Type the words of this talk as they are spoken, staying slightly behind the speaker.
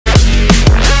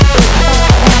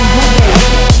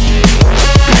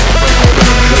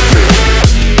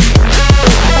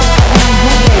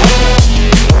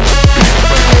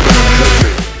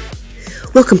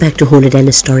Welcome back to Haunted and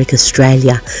Historic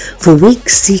Australia for week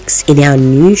 6 in our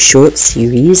new short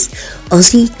series,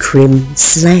 Aussie Crim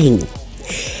Slang.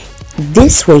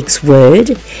 This week's word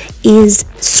is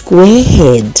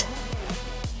squarehead.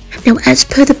 Now, as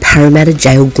per the Parramatta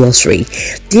Gaol glossary,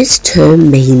 this term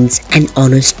means an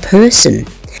honest person,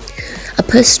 a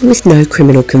person with no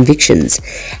criminal convictions,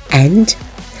 and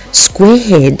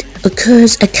squarehead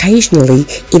occurs occasionally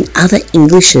in other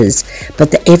Englishes,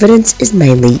 but the evidence is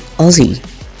mainly Aussie.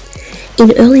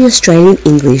 In early Australian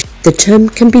English, the term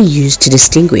can be used to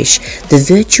distinguish the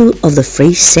virtue of the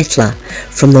free settler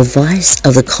from the vice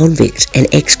of the convict and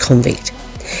ex-convict.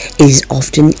 It is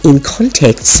often in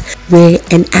contexts where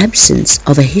an absence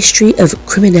of a history of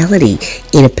criminality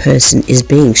in a person is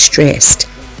being stressed.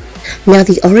 Now,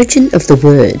 the origin of the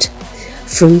word,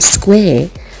 from square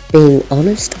being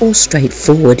honest or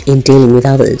straightforward in dealing with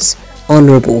others,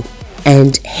 honourable,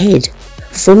 and head,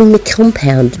 forming the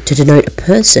compound to denote a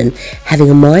person having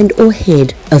a mind or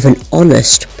head of an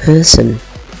honest person.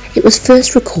 It was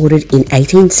first recorded in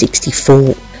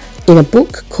 1864 in a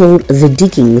book called The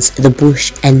Diggings, the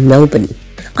Bush and Melbourne.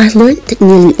 I learnt that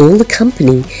nearly all the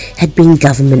company had been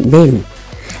government men.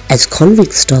 As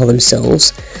convicts style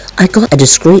themselves, I got a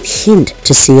discreet hint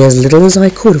to see as little as I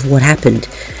could of what happened,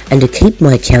 and to keep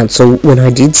my counsel when I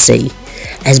did see.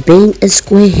 As being a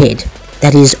squarehead,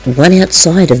 that is, one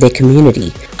outside of their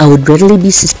community, I would readily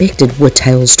be suspected were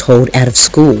tales told out of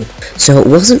school. So it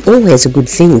wasn't always a good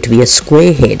thing to be a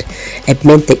squarehead. It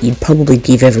meant that you'd probably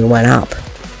give everyone up.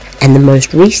 And the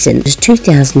most recent is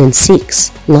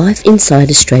 2006, live inside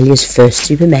Australia's first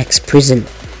Supermax prison.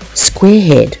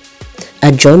 Squarehead,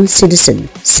 a John citizen,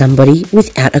 somebody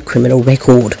without a criminal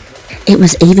record. It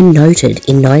was even noted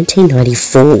in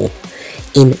 1994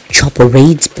 in Chopper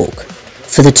Reed's book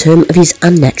for the term of his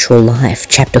unnatural life,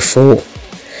 Chapter 4.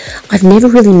 I've never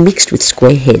really mixed with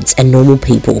squareheads and normal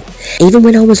people. Even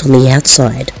when I was on the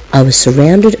outside, I was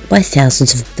surrounded by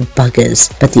thousands of the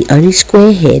buggers, but the only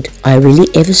squarehead I really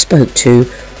ever spoke to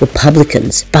were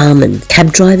publicans, barmen,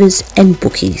 cab drivers and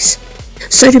bookies.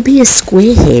 So to be a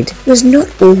squarehead was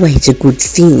not always a good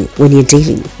thing when you're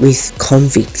dealing with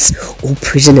convicts or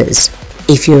prisoners.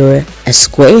 If you're a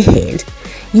squarehead,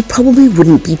 you probably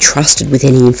wouldn't be trusted with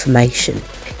any information.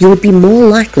 You would be more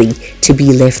likely to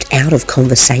be left out of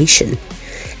conversation,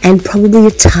 and probably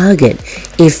a target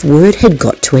if word had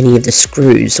got to any of the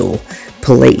screws or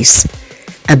police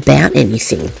about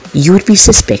anything. You would be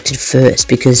suspected first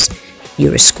because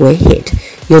you're a squarehead.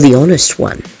 You're the honest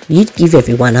one. You'd give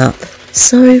everyone up.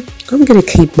 So I'm going to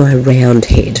keep my round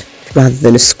head rather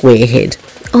than a square head.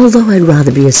 Although I'd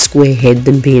rather be a square head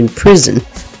than be in prison,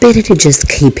 better to just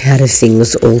keep out of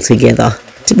things altogether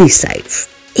to be safe.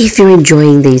 If you're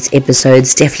enjoying these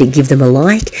episodes, definitely give them a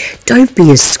like. Don't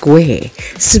be a square.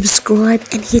 Subscribe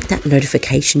and hit that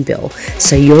notification bell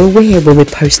so you're aware when we're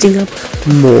posting up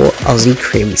more Aussie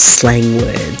Crim slang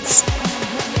words.